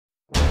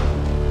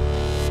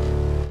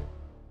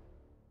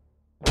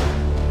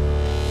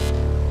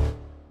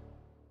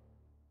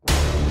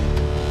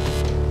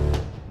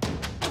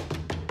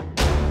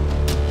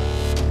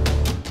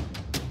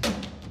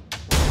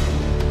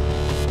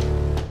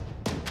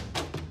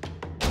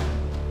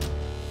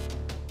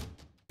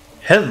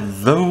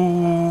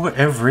Hello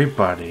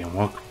everybody and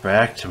welcome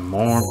back to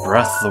more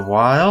Breath of the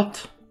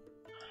Wild.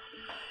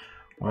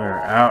 We're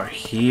out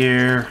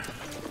here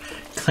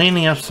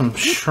cleaning up some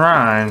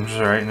shrines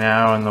right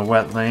now in the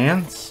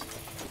wetlands.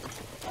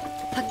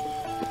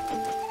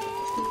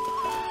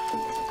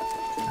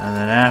 And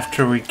then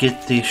after we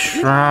get these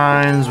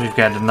shrines, we've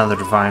got another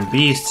divine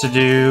beast to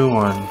do,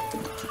 and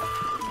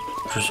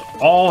there's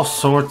all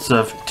sorts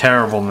of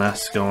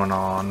terribleness going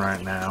on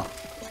right now.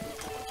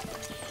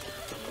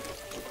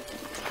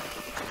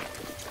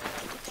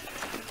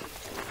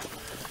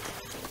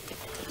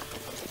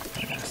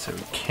 So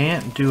we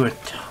can't do a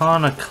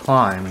ton of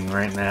climbing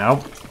right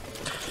now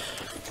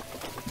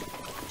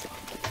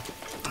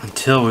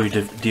until we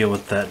deal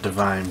with that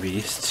divine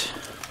beast.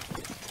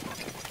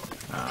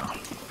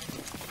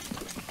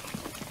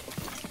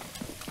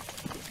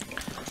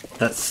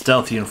 That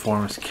stealth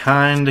uniform is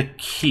kind of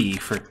key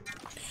for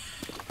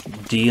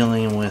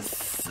dealing with,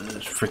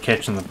 for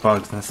catching the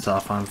bugs and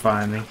stuff I'm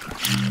finding.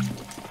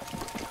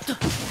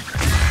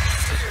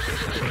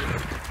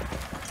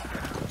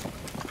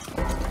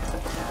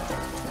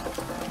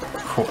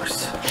 Of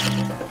course.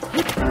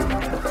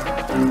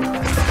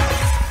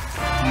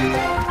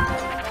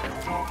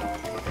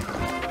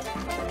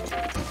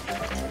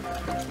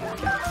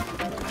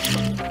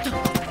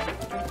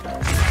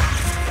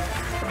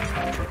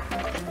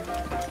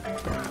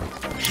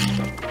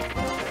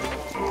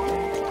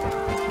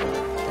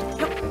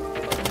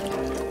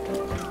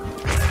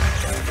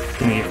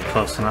 Can you get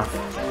close enough?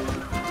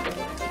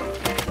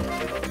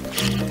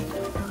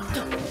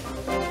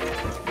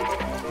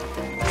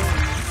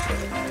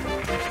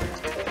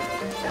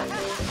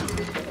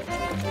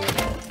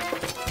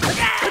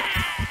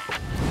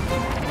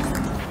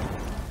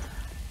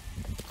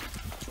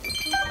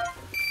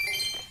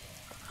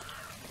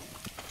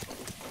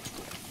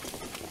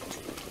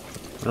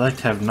 We like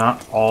to have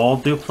not all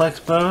duplex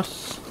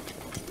bows.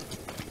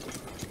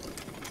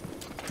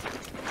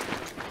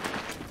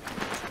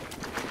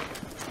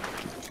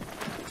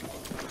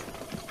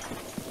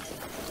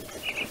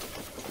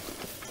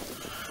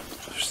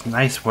 There's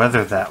nice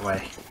weather that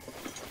way.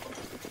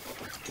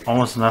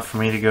 Almost enough for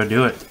me to go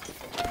do it.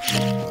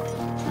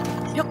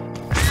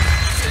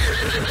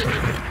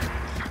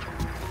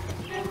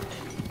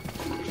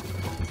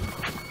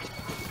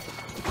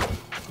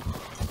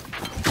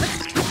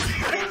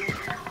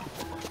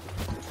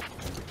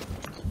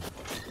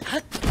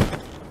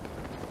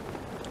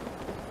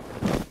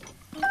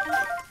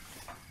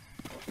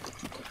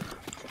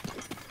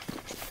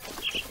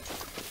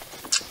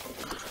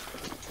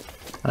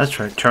 That's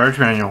right, charge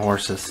around your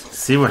horses.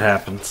 See what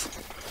happens.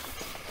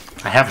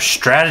 I have a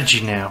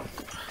strategy now.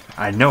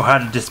 I know how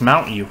to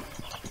dismount you.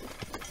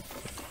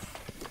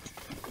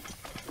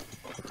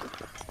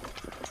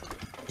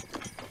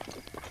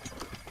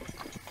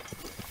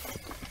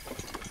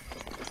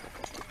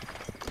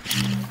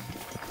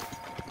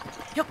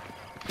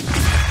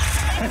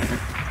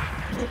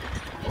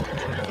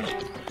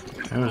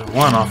 There was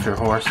one off your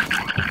horse.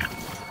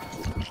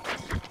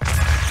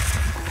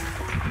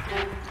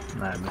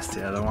 I missed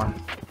the other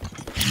one.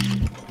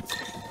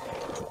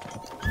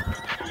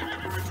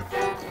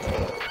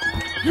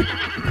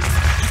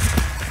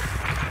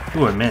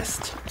 Ooh, I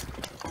missed.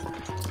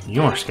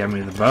 You almost got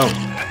me the bow.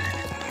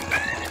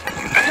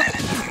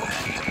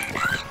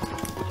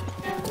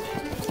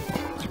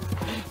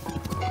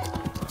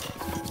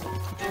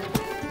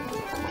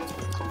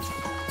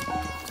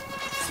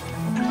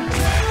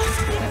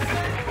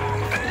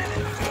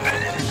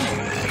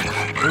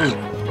 Ooh.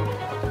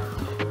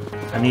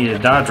 I need a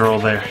dodge roll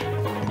there.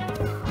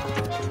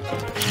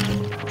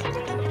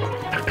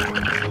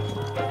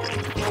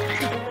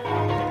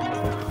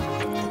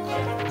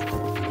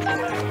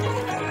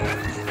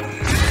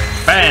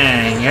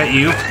 Bang! At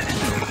you.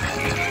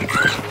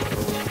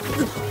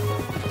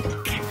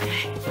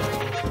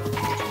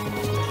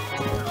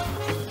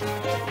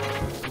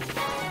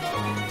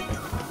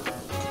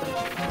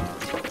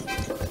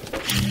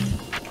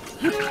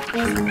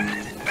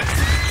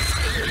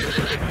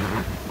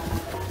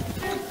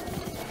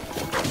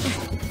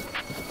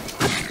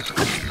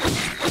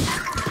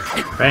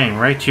 Bang!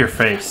 Right to your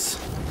face.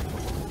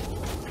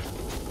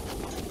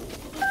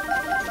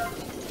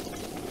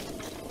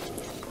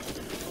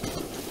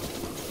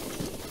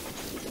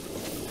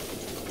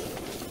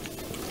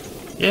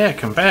 Yeah,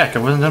 come back. I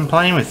wasn't done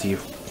playing with you.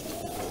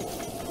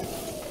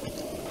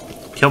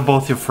 Kill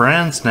both your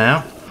friends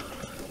now.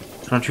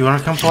 Don't you want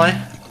to come play?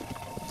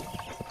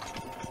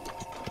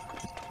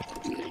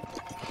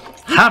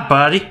 Hi,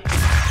 buddy.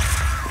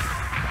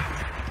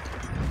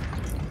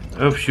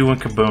 Oops, you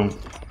went kaboom.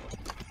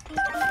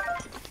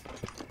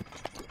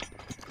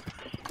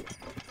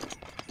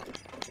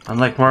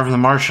 Unlike Marvin the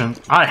Martian,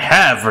 I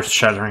have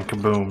earth-shattering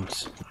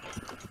kabooms.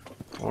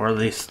 Or at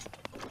least,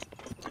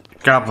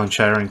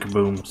 goblin-shattering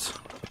kabooms.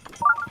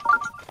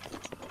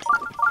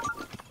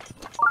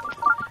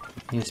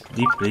 Yes,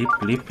 bleep, bleep,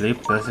 bleep,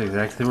 bleep. That's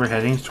exactly where we're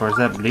heading, towards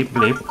that bleep,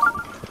 bleep.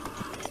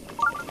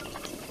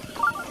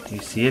 You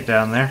see it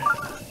down there?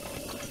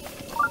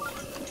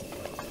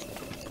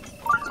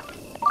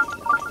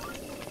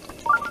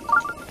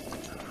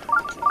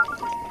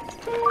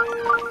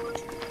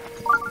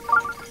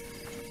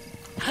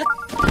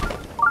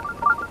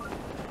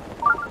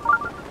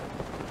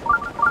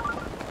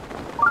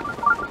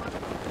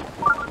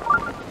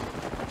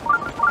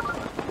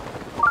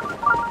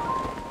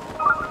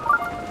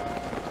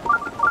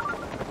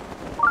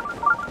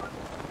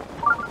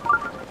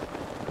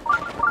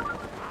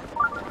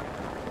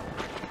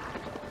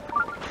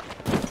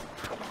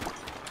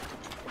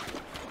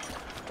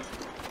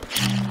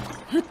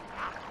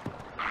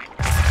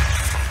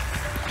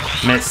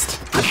 Missed.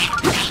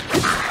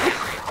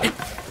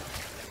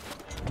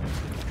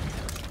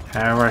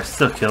 However, I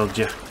still killed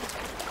you.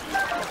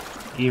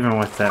 Even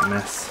with that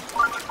miss.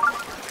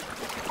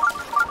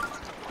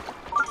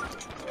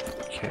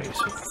 Okay,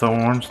 so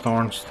thorns,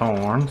 thorns,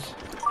 thorns.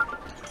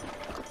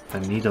 I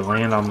need to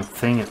land on the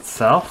thing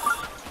itself.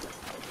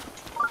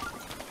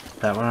 Is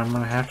that what I'm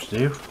gonna have to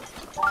do?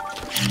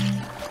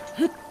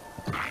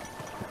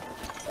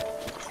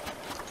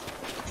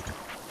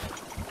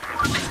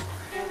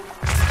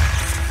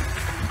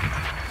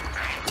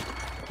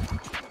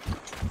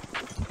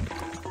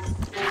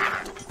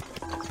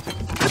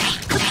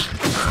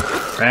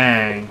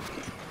 Bang!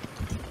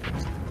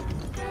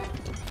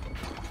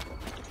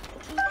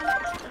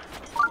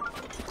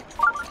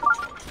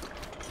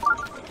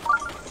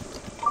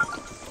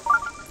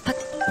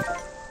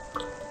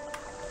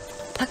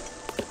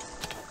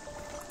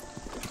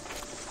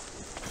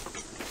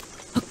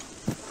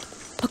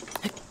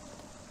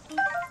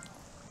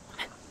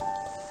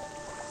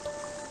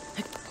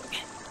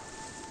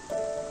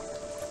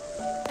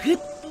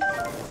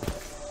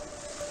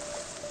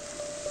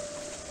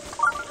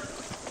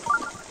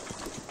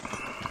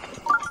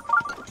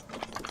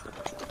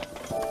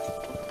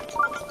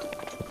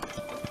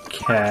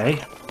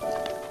 Okay.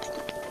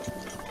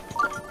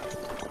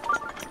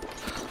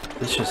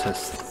 This just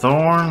has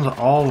thorns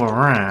all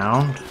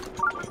around.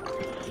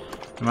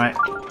 Like,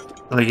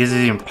 is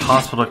it even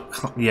possible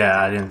to...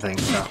 Yeah, I didn't think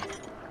so.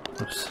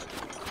 Oops.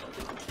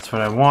 That's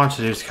what I want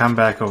to do, is come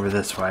back over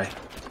this way.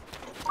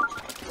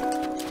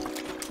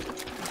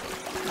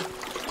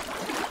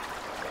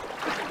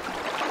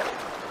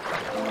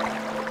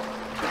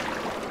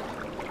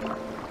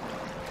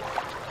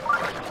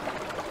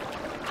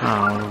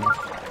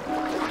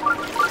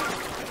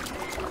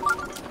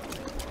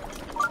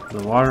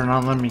 The water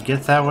not letting me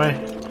get that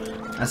way?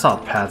 I saw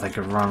a path I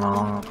could run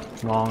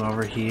along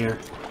over here.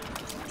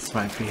 This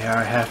might be how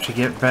I have to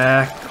get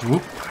back.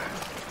 Whoop.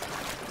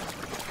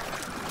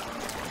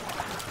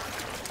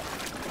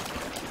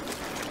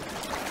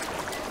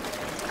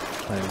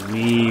 I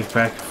weave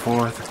back and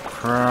forth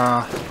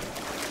across.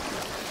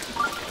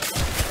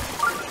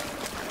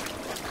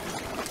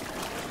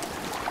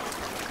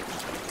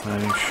 Not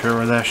even sure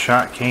where that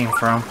shot came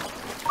from.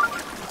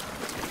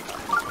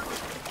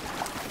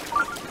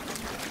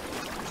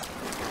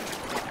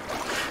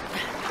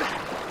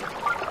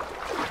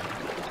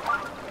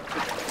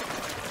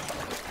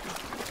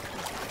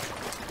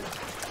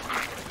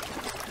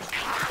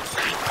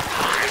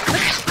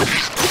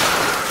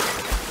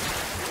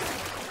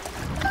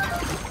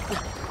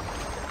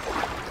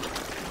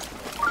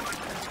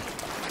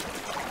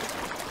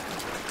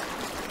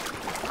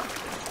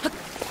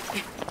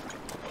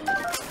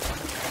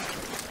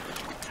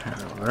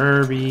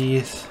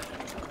 Herbies.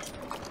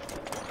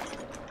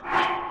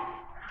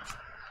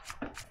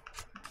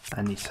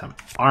 I need some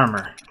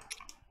armor.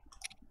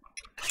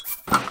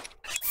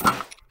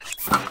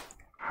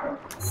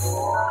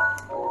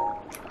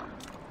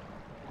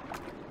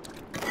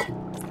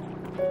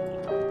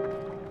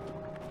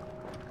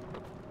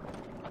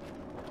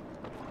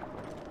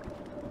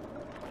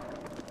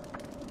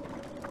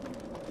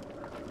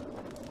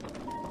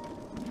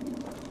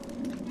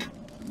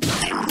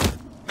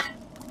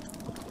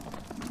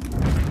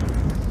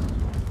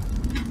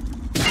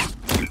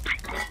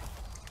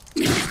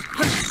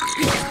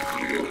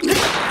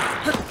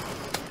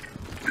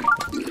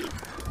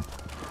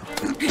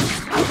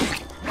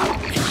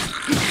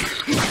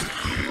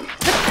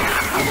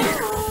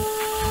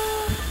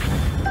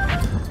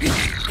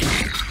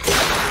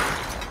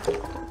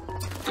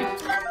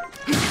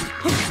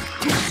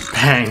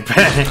 Bang,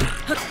 bang. Did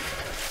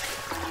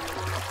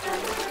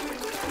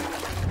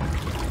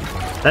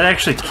that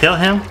actually kill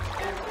him?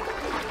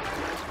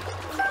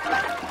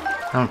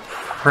 I'm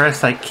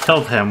impressed I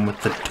killed him with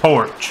the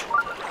torch.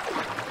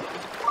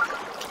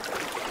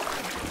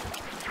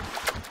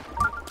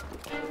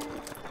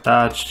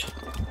 Dodged.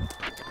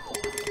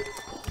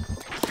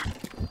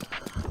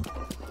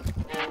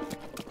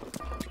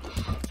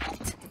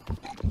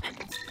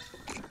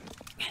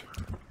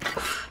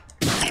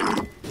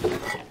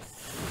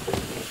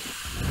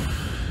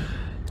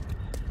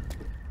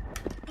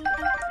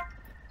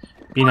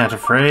 Be not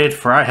afraid,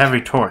 for I have a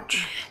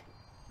torch.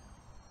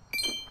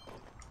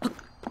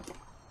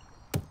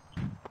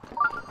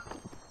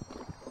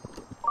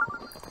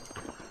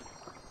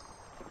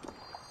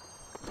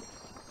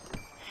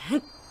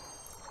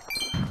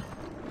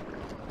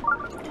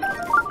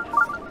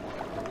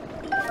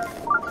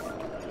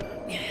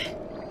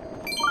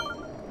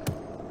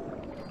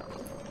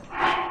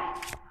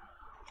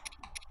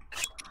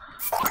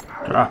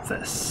 Drop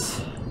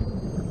this.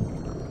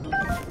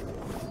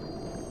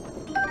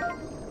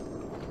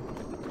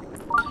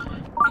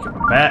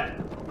 Come back.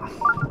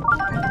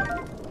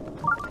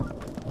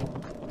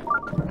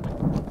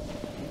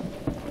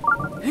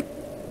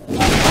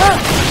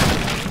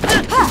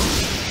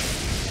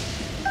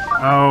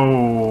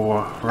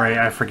 Oh, right,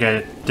 I forget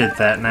it did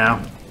that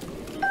now.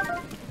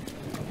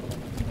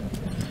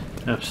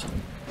 Oops.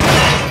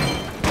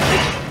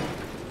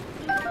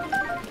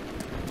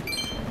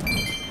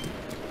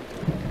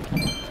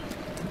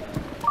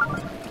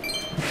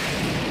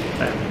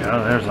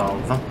 go. There's all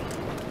of them.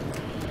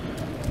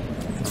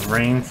 The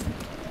rain.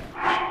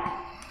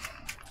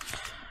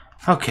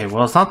 Okay,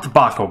 well, it's not the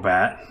Baco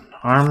Bat.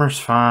 Armor's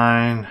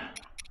fine.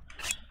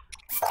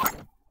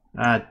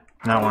 I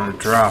not want to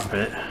drop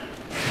it.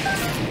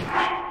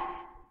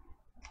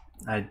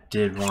 I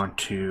did want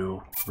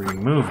to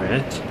remove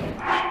it.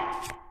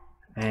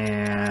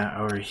 And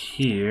over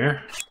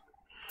here,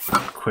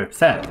 equip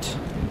that.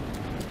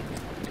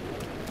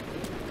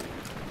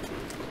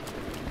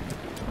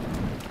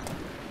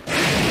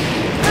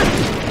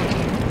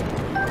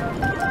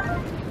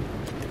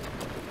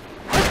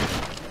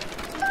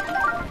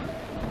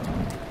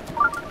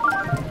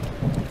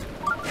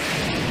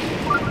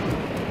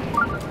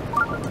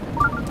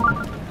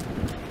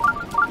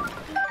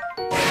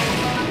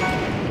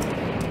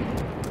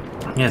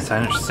 Yes, I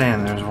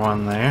understand there's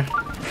one there.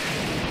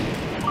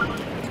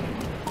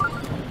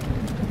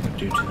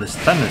 Due to this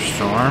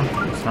thunderstorm,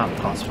 it's not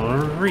possible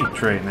to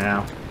reach right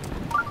now.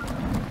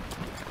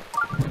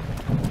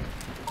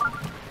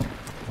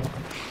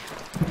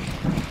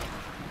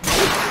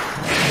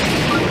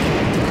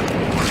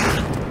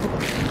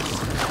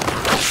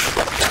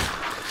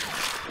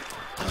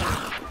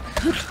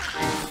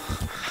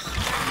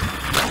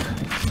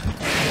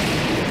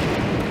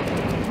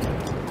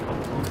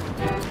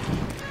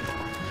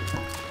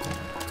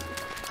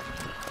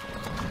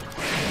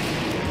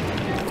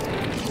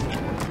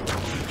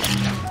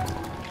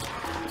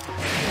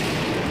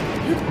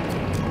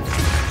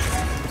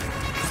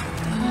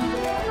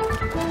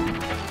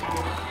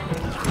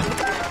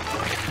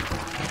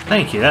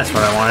 Thank you, that's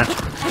what I wanted.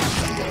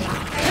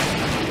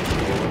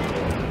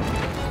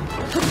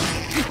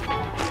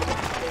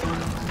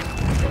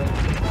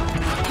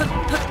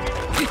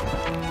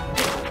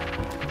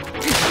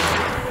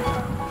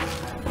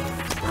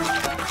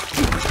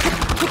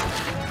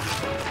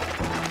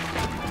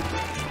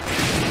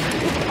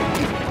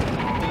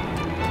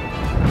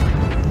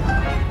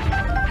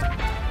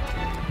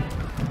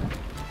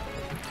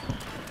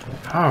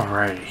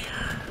 Alrighty.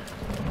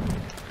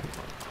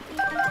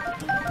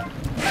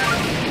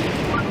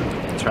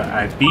 That's right,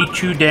 I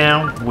beat you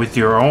down with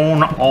your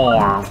own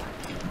arm.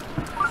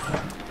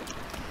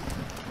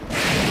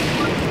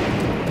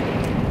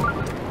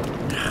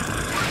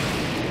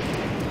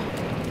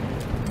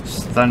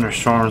 These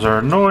thunderstorms are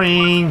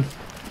annoying.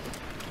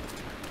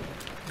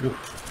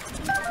 Oof.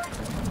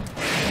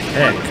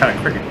 Hey, caught a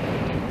cricket.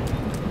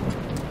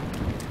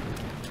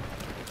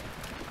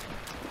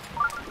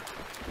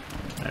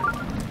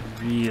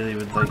 I really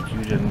would like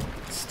you to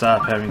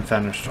stop having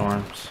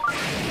thunderstorms.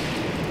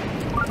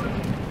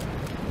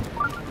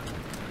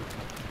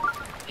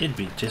 It'd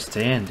be just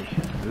dandy.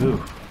 Ooh.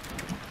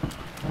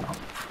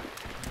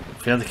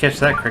 Failed to catch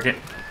that cricket.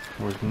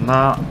 Was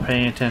not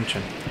paying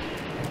attention.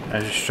 I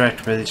was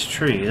distracted by these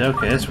trees.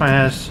 Okay, this one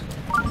has...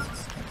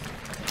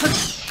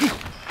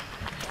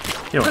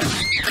 Get away.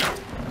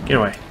 Get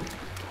away.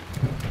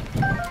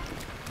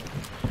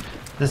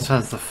 This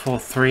has the full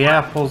 3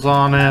 apples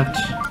on it.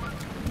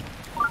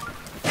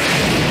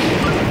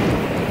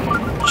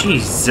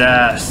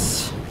 Jesus.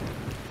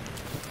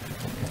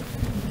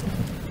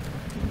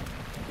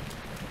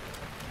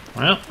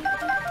 Well,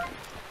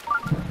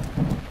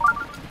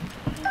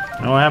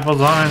 no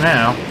apples on it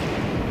now.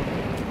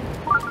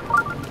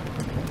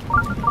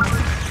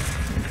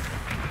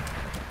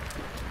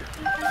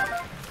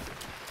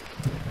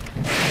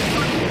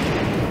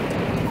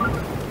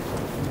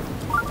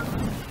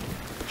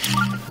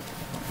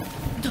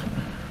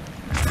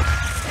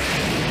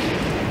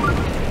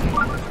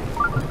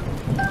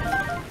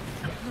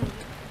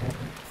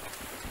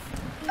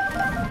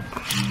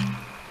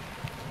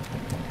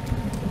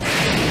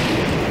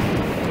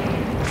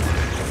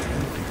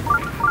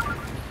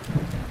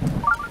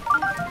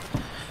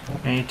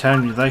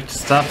 Anytime you'd like to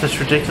stop this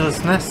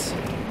ridiculousness,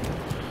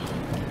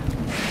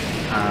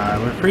 I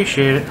would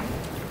appreciate it.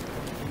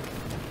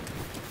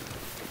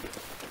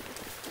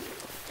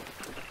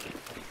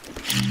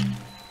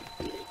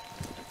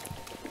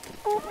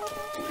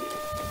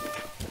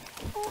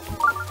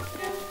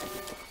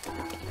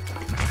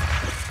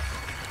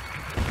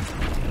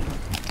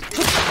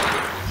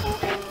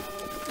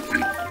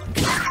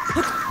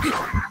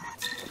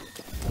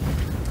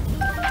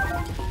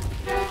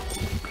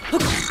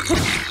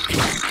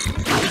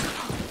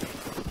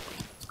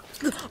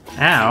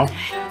 Ow.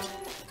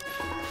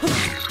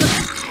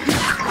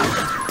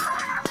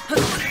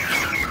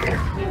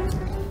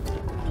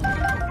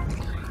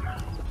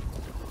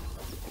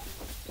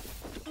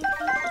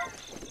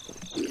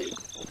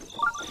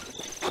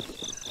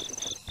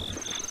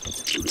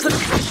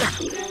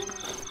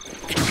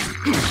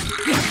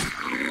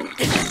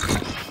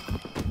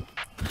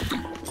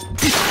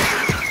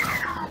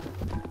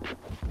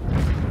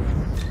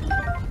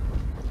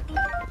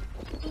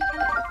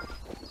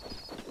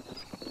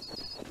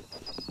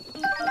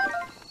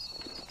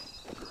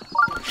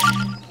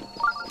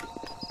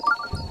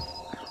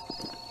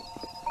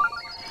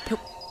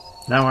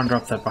 Now I want to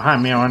drop that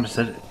behind me. I want to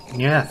set it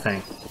near that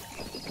thing.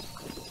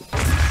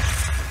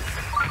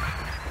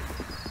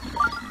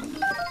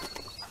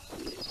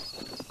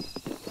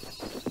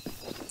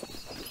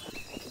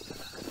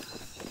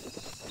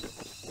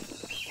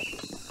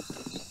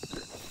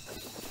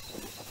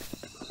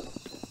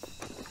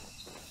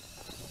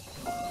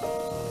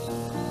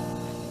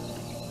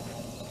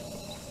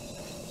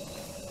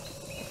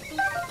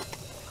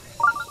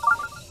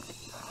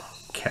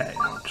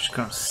 Just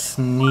gonna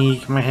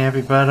sneak my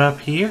happy butt up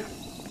here.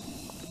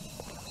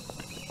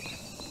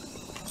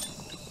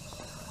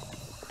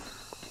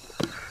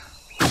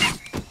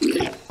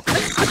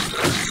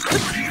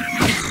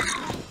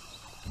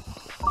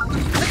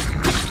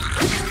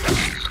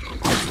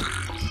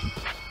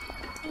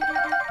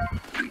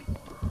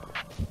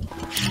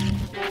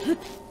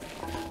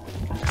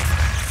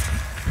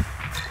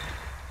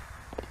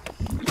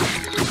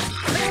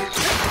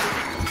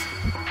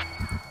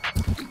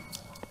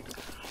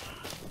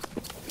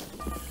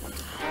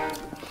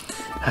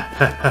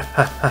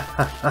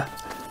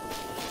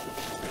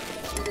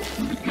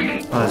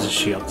 Oh, there's a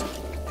shield.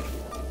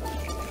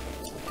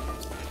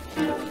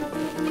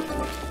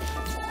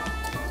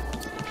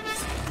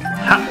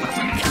 Ha!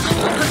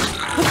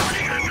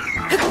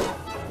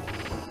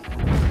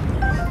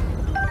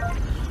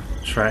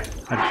 That's right.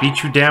 I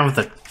beat you down with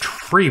a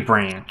tree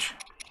branch.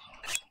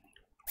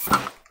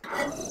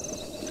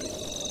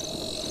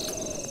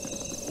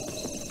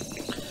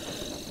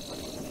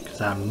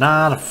 Because I'm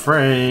not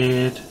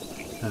afraid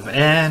of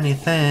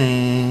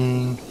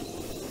anything.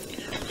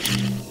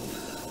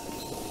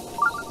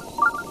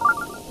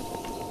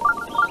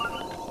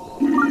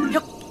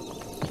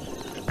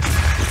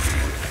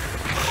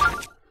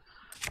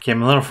 Okay,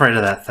 I'm a little afraid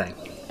of that thing.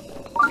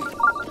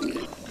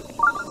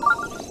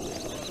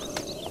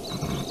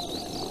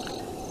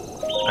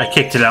 I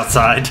kicked it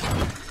outside.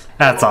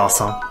 That's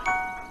awesome.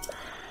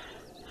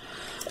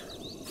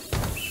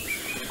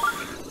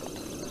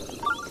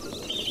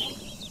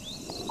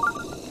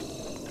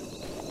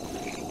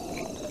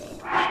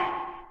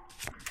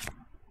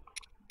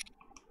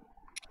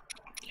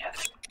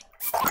 Yes.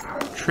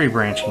 Tree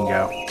branch can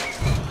go.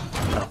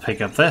 I'll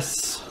pick up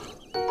this.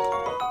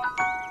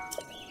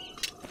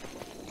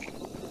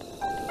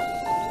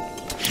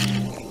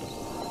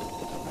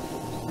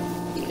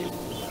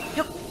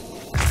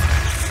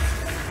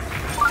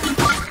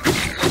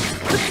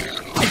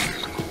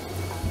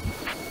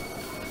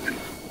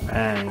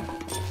 Bang.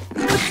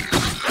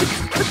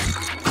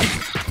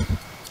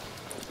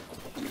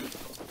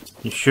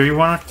 You sure you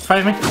want to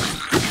fight me?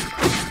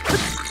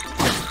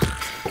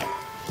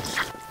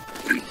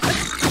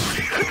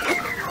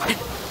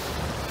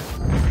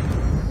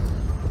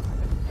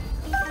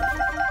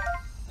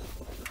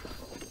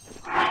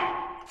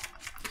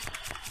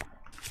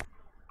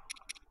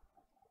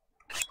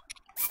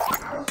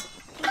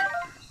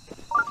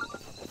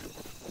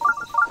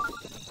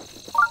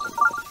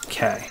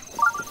 Okay.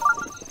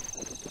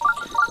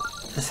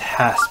 This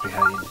has to be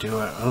how you do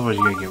it, otherwise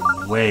you're gonna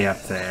get way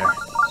up there.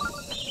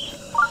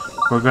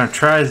 We're gonna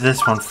try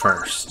this one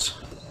first.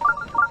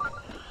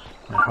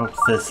 I hope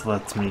this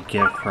lets me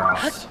get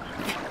across.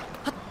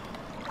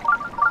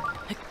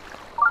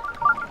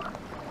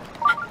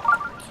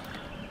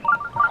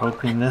 I'm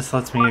hoping this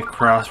lets me get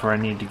across where I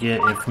need to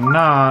get. If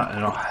not,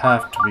 it'll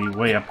have to be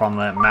way up on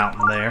that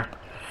mountain there.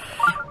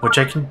 Which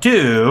I can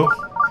do.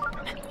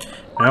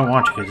 But I don't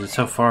want to because it's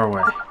so far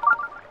away.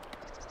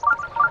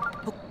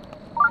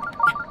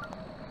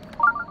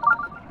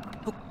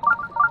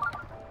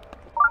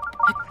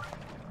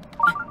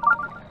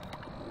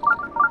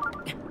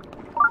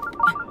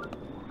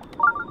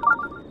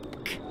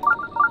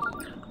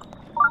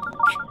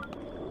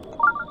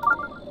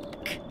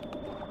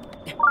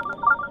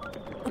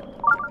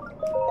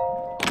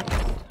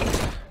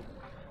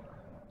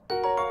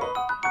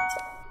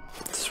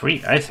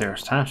 Sweet, ice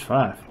arrows times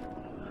 5.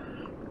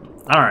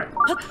 Alright.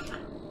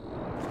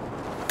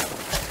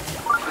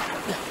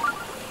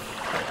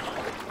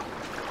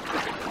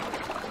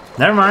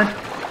 Never mind.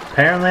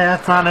 Apparently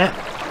that's not it.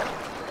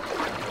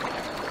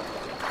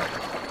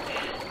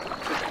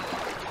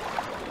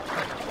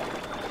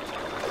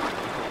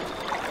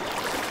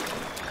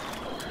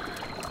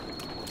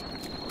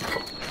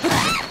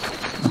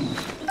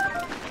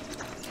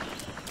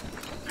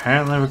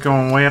 Apparently we're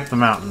going way up the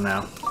mountain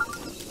now.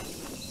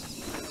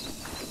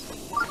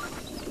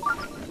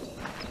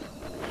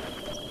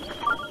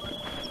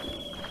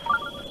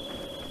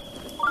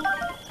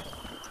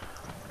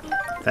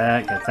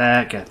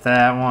 Get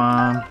that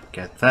one,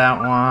 get that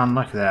one.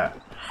 Look at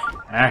that.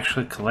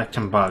 Actually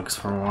collecting bugs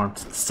for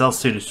once. The stealth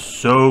suit is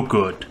so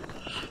good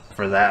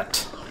for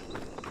that.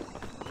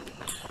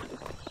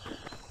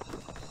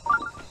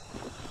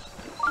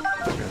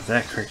 There's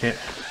that cricket.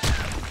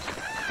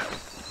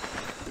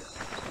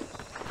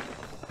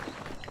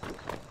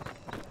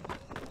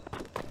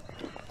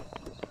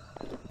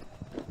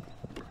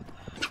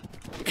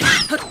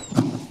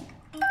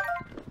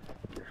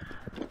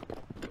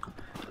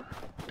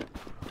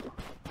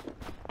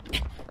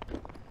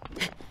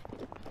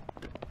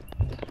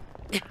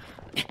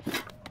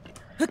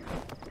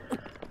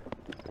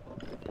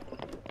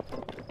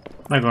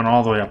 I'm going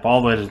all the way up,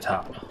 all the way to the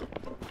top.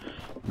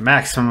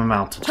 Maximum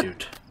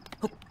altitude.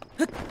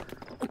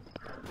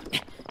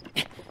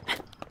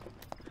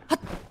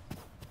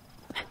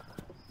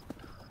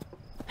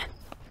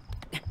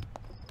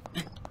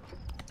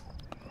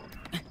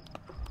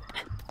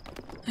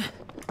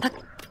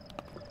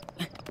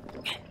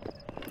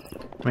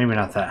 Maybe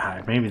not that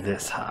high, maybe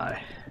this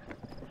high.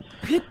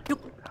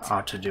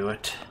 Ought to do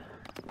it.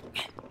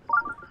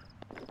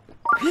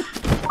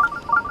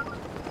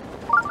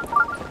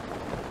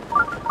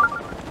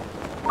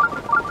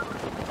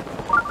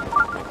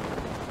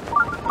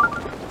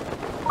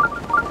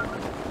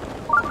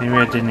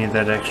 Maybe I did need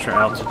that extra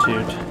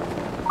altitude.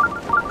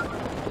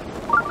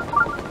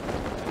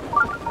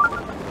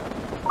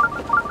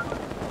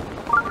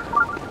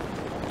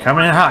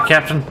 Coming in hot,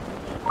 Captain.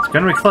 It's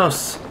gonna be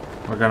close.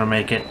 We're gonna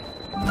make it.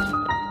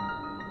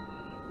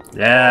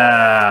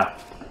 Yeah.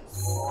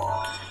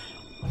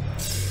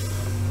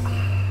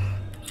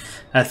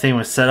 That thing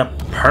was set up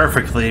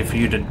perfectly for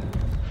you to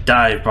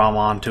dive bomb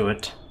onto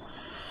it.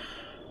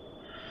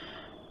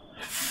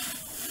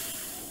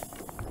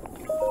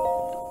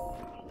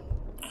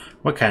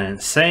 What kind of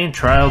insane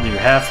trial do you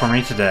have for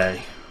me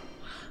today?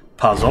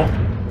 Puzzle?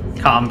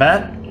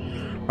 Combat?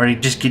 Or are you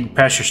just getting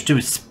past your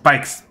stupid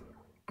spikes?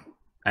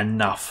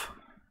 Enough.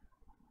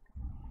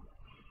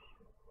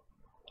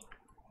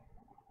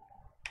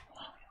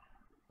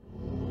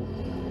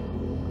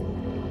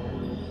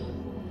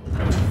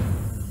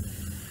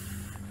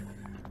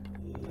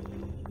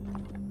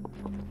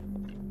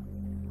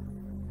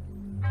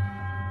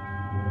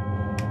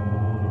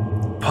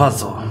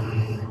 Puzzle.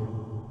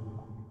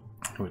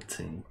 Let's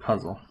see.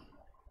 Puzzle.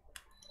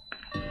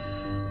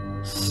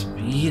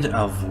 Speed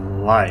of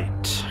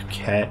light.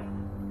 Okay.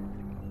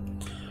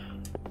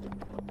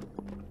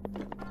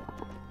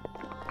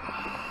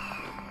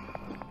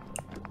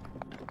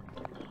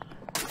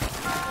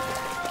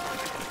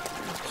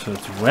 So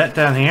it's wet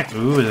down here.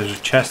 Ooh, there's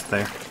a chest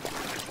there.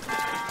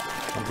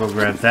 I'll go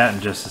grab that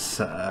in just a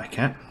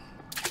second.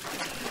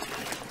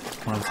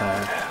 Once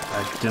I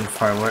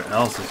identify what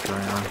else is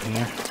going on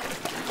here.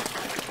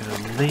 Got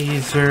a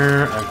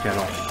laser. I've got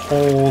a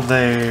hole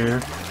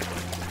there.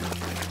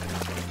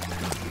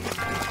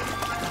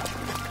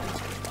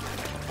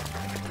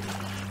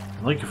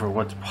 I'm looking for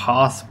what's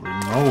possibly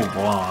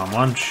mobile. I'm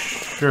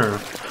unsure.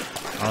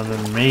 Other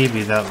than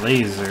maybe that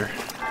laser.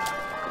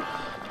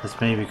 This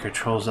maybe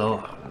controls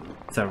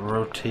that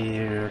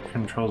rotator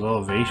controls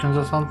elevations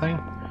or something.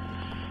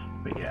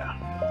 But yeah.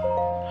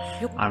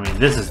 I mean,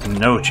 this is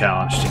no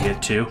challenge to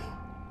get to.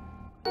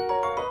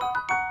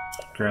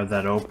 Grab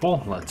that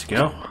opal. Let's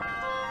go.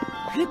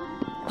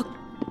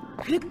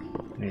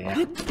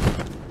 Yeah.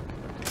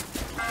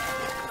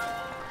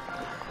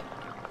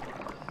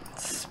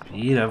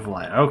 Speed of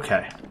light.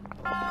 Okay.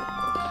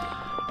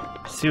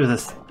 Let's see what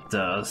this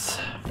does.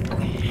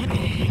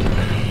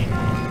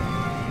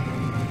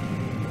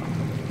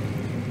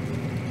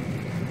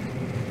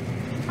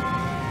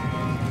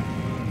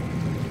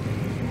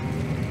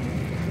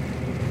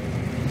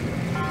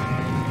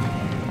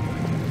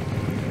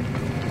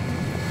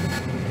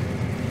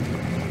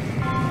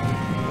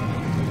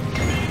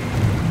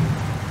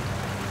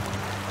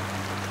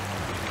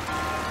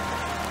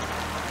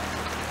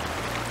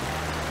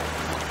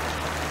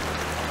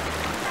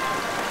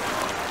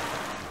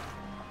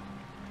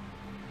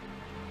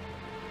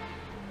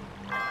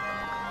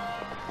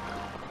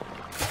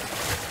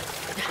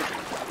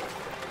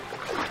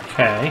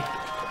 Okay.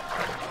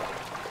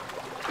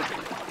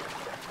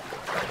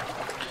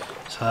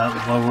 So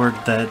that lowered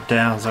that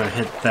down, so I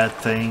hit that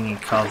thing,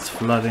 it caused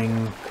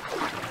flooding.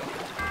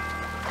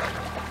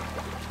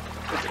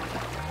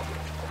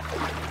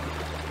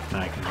 Now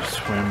I can just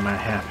swim my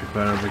happy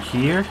butt over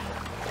here.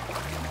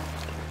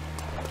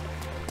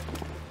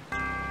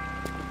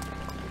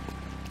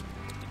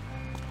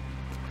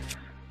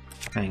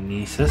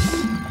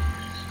 Magnesis.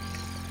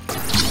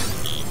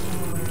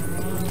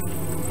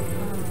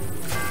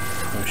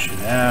 Push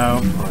it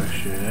out,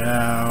 push it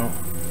out.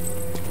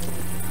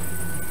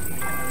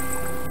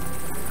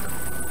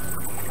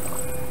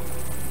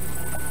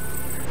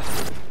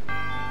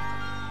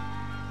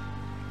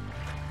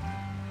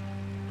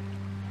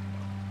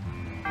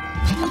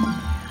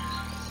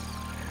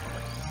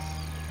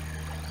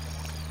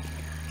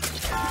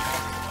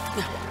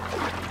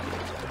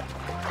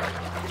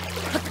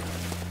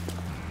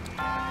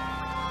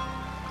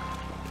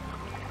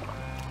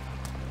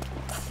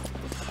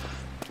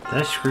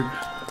 That screwed.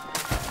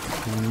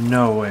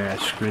 No way I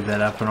screwed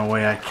that up in a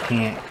way I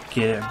can't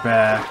get it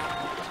back.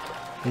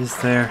 Is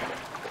there?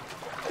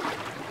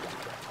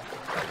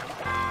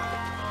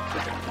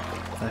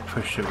 I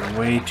pushed it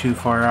way too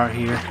far out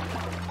here.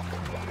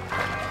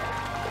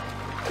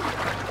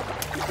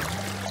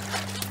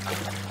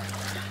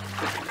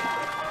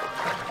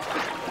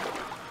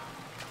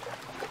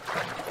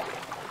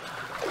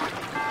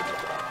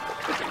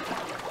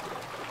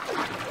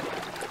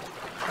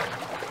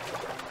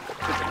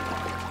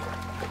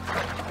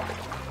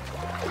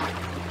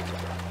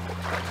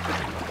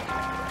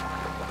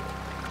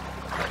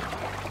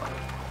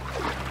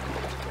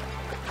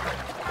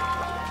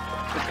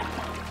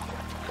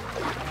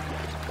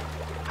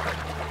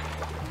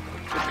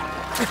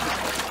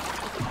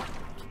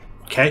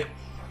 Okay.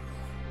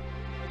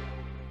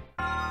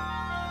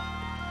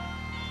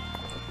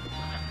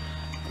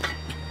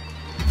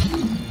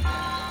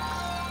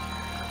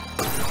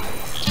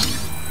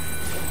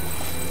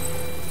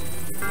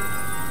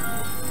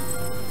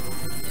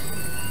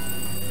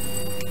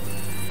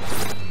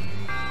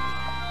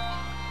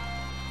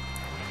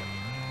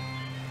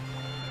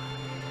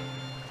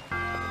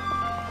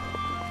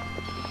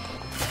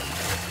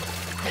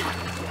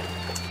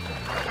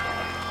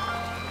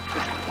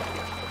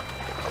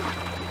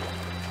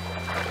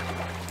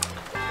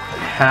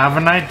 have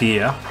an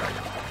idea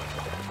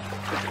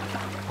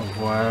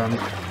of what I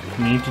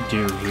need to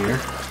do here.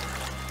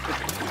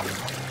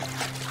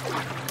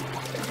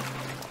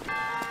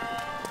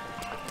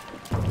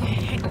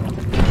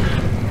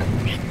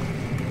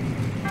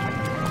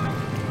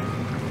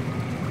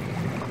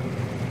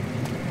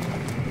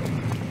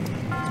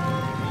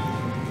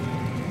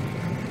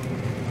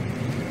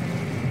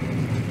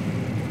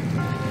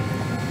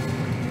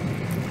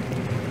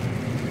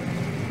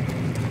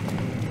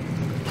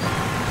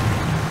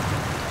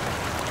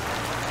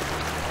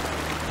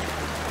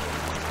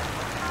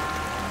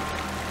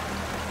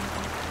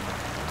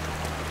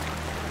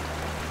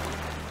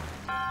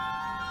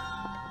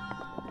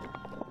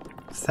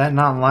 Is that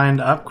not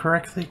lined up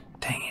correctly?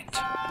 Dang it.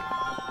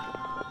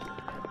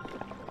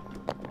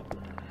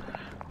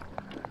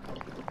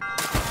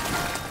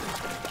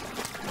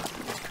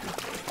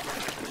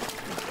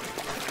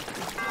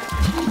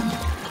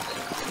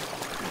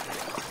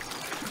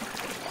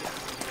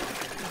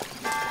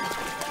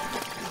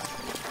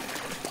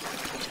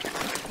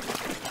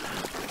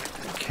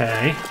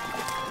 Okay.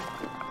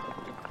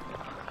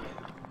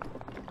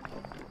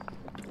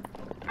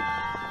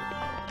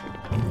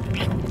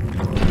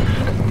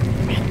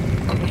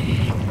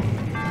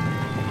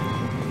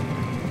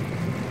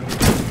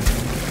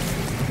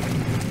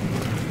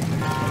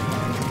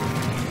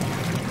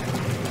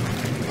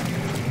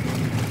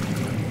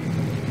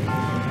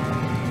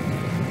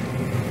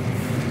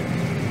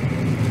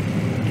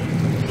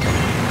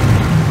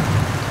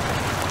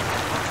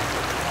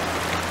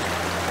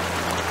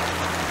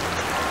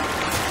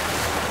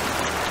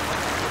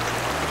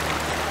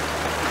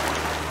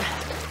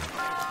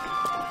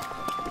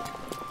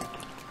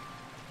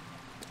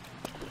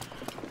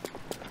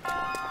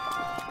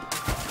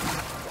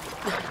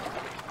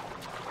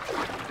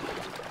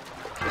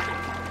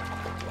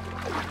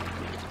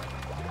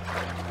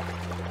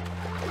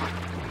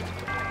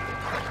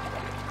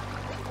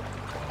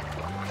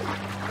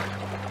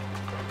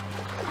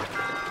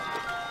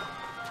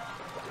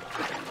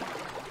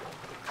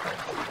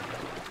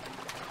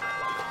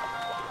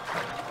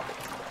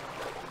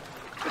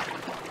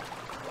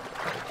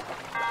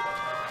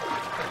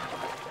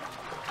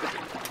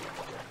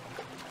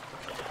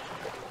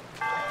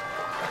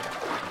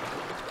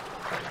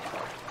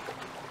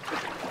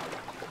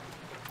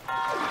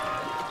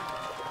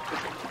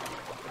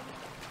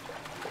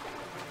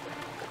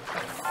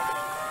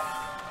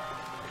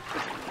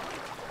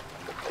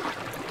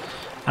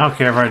 I don't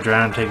care if I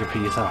drown and take a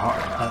piece of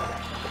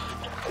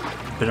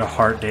a bit of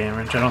heart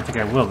damage. I don't think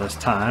I will this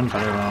time, but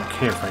I don't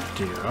care if I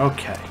do.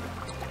 Okay.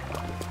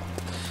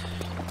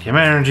 Get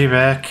my energy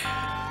back.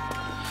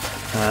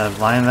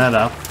 Line that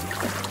up.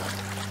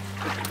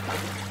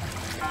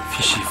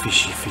 Fishy,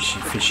 fishy,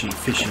 fishy, fishy,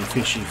 fishy,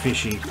 fishy,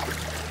 fishy.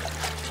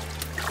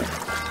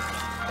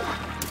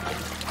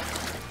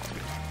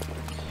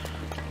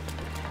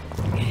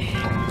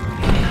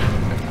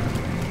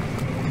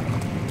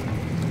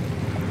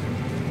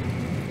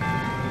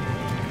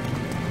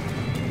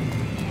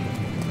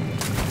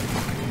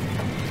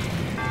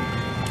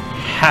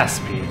 Has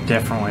to be a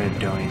different way of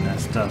doing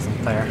this,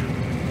 doesn't there?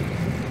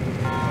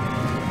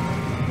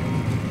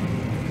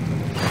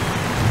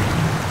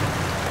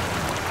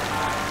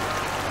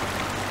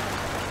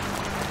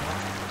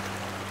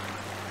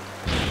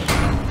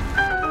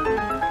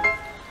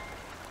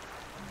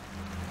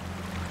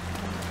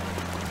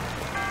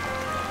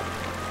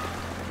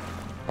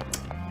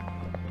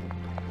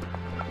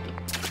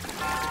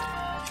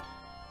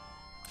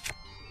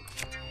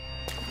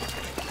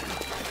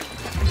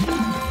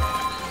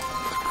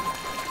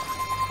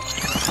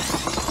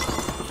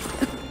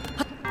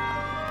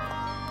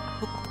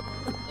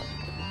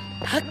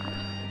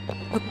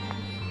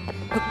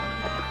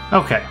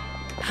 Okay.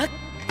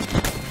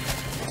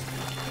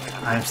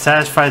 I'm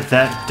satisfied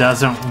that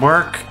doesn't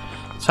work,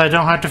 so I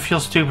don't have to feel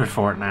stupid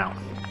for it now.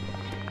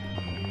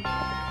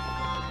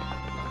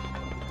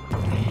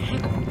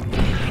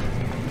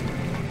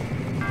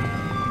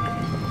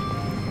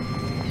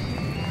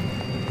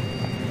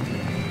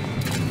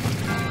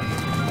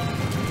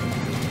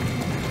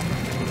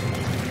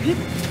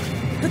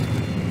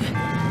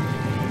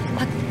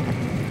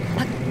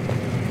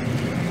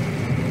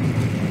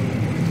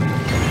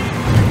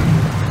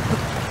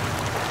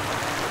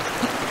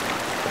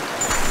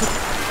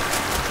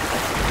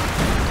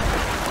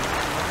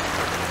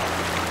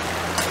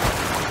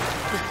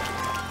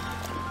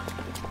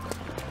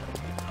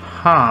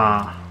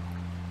 Huh.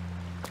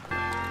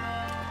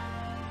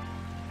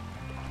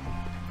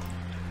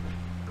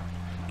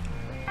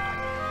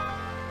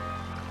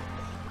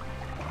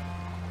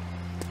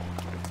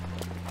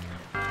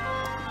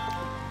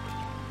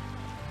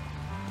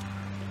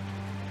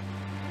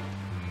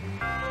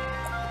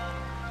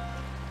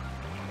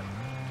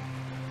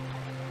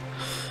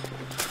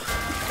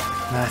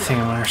 I think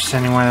I'm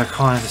understanding why they're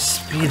calling it the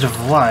speed of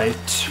light.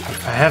 But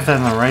if I have that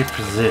in the right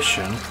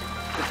position...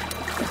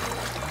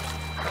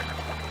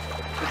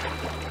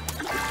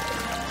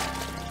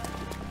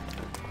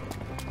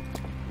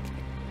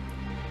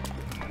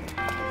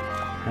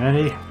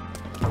 Ready?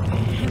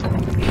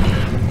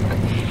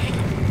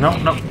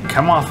 Nope, nope.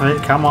 Come off of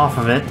it. Come off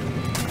of it.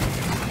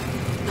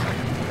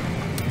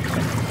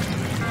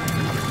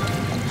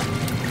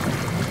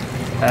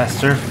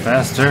 Faster,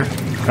 faster,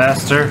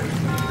 faster,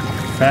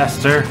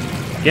 faster.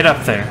 Get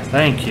up there.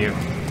 Thank you.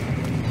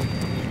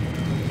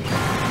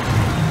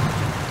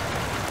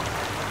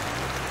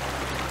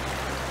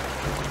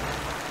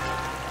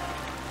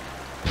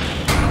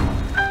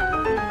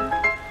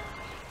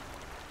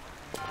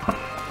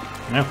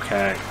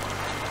 Okay.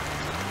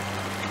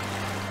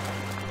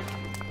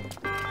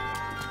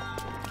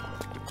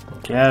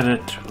 Get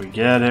it, we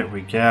get it,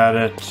 we got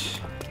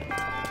it.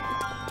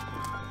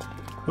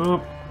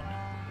 Oop.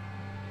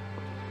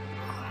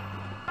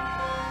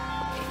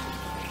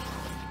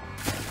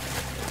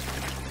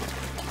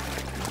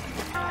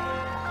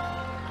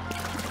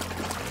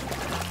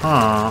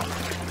 Huh.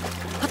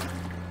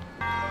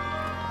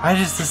 Why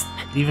does this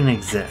even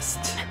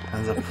exist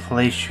as a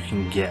place you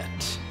can get?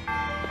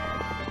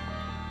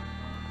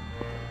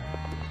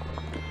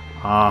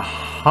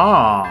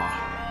 Aha!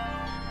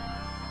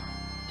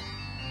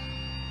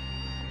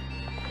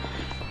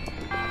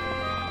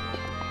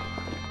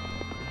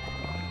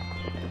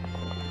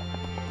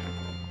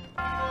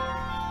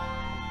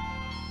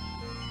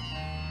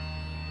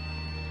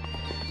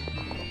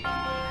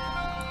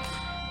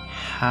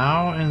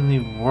 How in the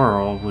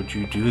world would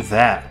you do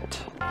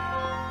that?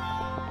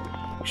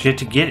 You have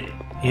to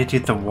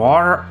get the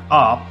water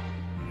up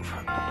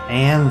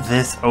and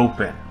this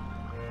open.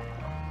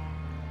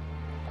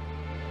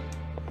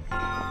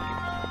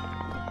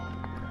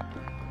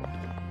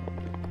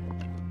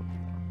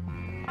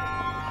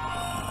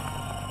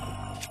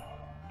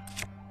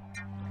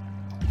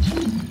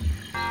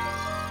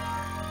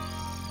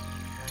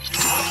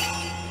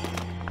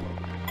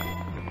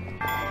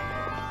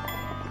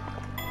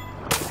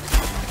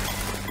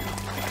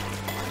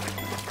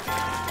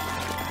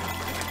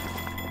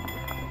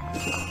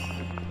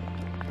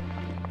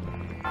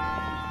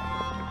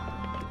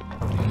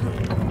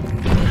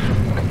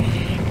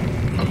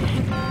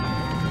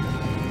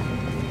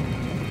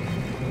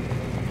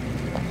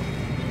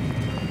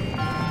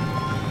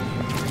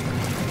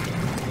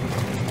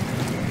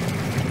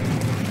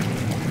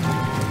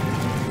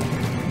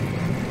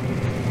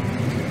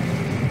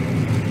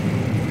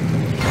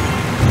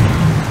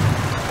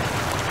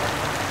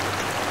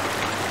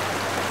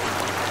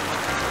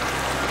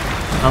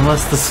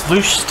 Unless the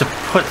solution is to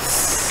put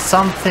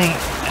something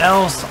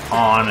else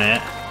on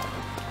it.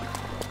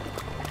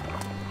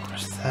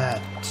 What's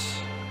that?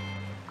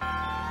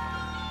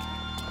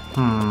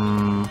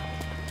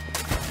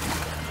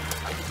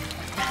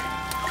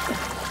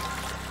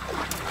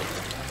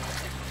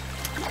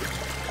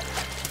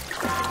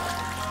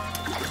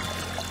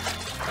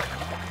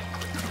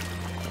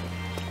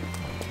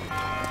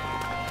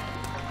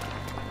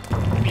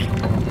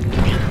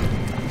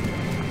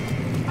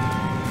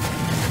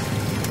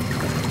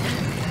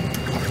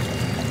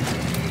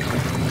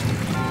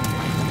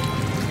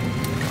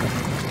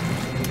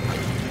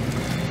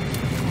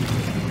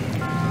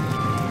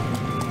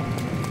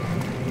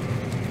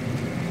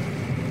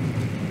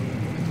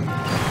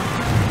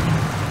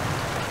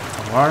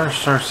 Water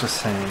starts to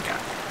sink.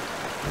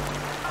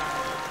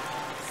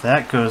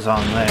 That goes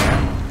on there.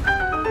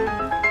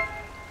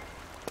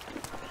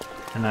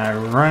 And I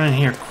run in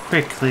here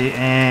quickly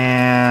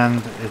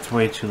and it's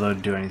way too low to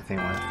do anything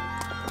with.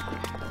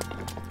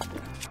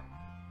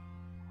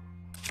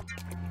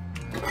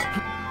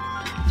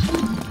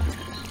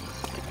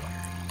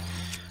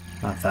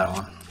 Not that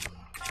one.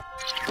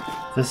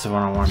 This is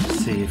what I wanted to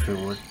see if it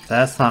would.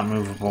 That's not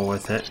movable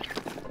with it.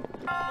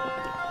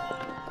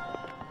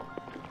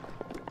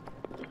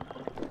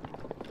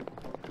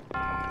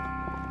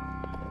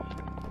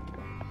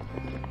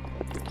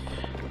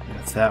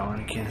 That one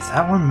again. Is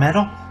that one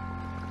metal?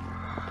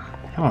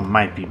 That one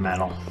might be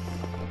metal.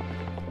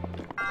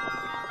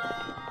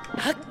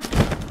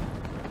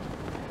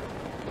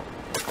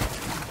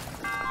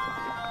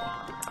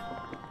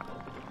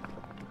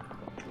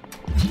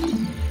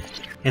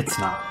 It's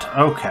not.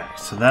 Okay,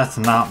 so that's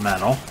not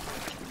metal.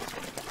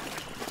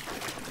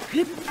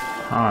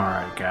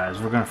 Alright guys,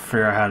 we're going to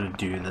figure out how to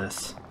do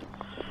this.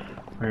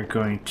 We're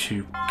going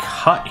to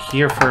cut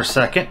here for a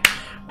second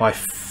while I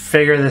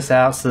figure this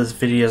out so this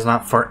video is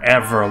not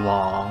forever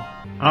long.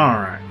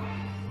 Alright.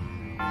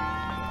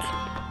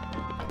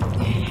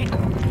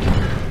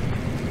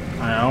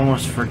 I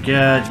almost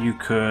forget you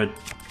could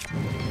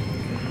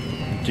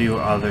do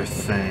other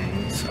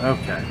things.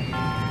 Okay.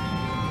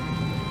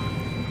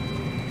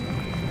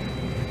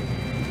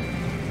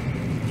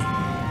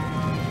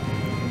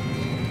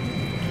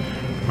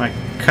 Might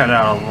cut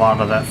out a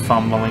lot of that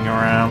fumbling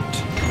around.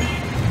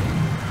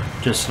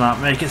 Just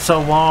not make it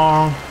so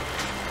long.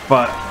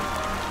 But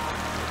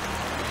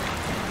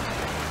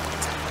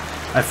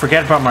I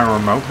forget about my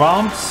remote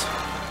bombs,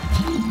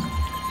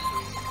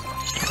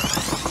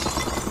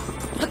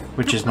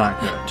 which is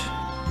not good.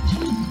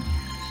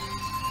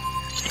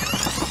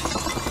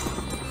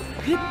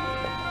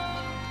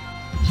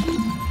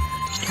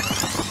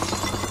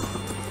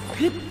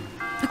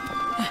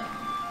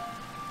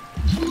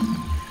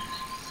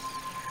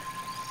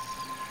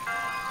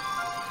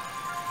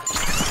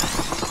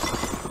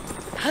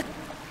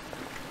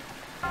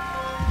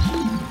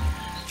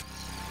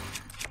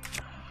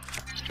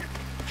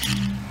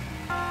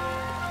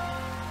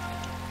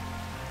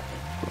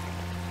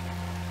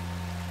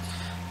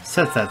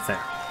 Set that there.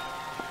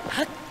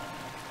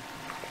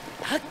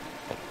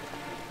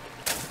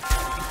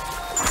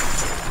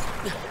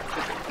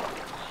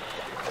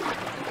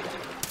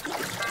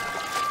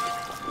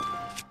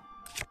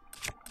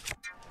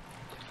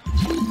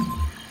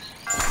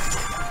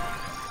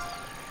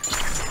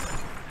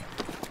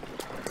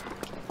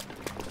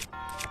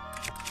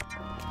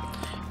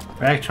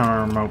 Back to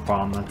our remote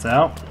bomb that's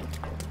out.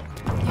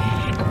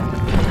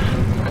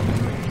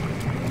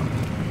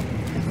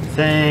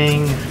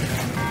 Thing.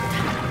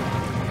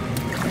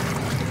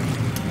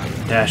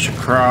 Dash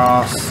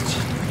across.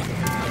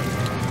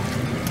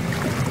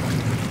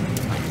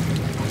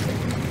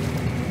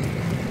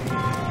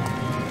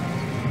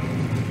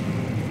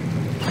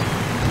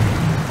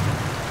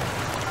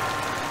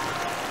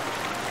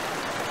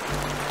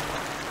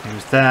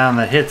 Goes down,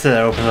 that hits it,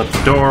 opens up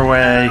the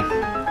doorway.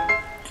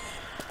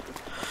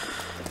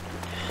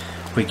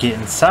 We get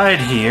inside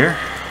here.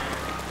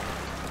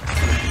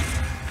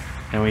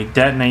 And we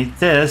detonate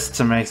this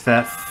to make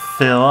that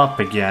fill up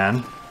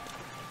again.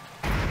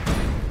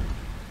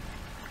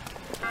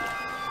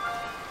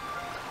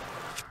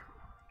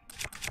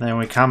 Then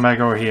we come back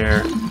over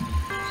here.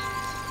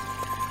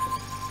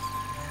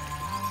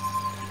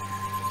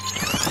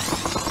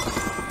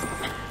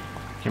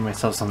 Give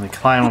myself something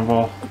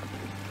climbable.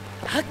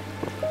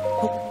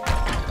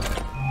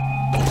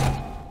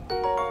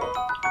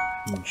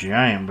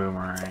 Giant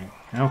boomerang.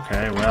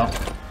 Okay, well.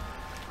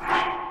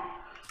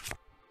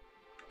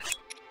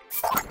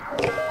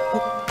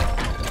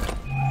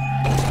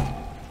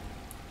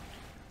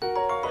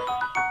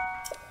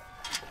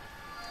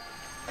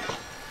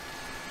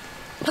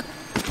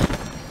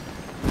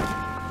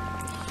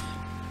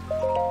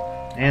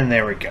 And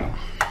there we go.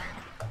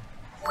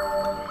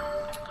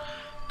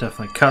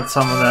 Definitely cut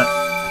some of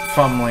that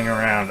fumbling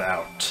around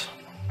out.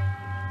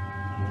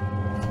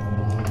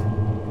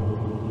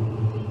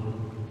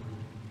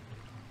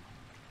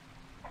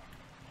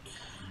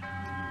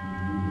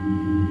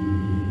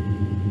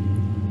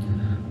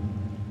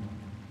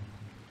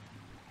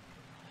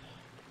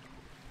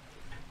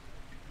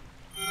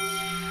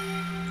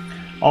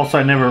 Also,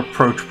 I never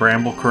approached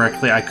Bramble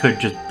correctly. I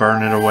could just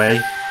burn it away.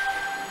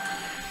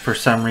 For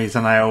some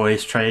reason, I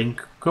always try and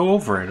go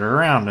over it or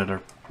around it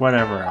or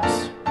whatever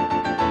else.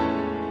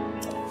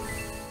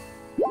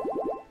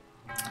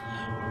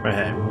 But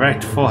hey,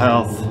 back to full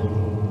health.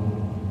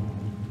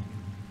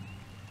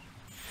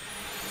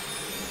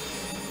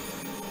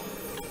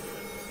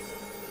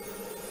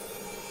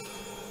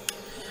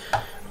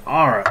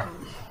 Alright.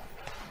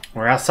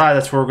 We're outside,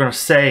 that's where we're going to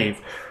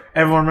save.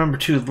 Everyone remember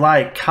to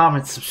like,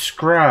 comment,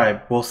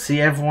 subscribe. We'll see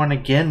everyone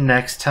again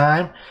next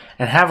time,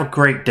 and have a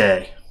great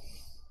day.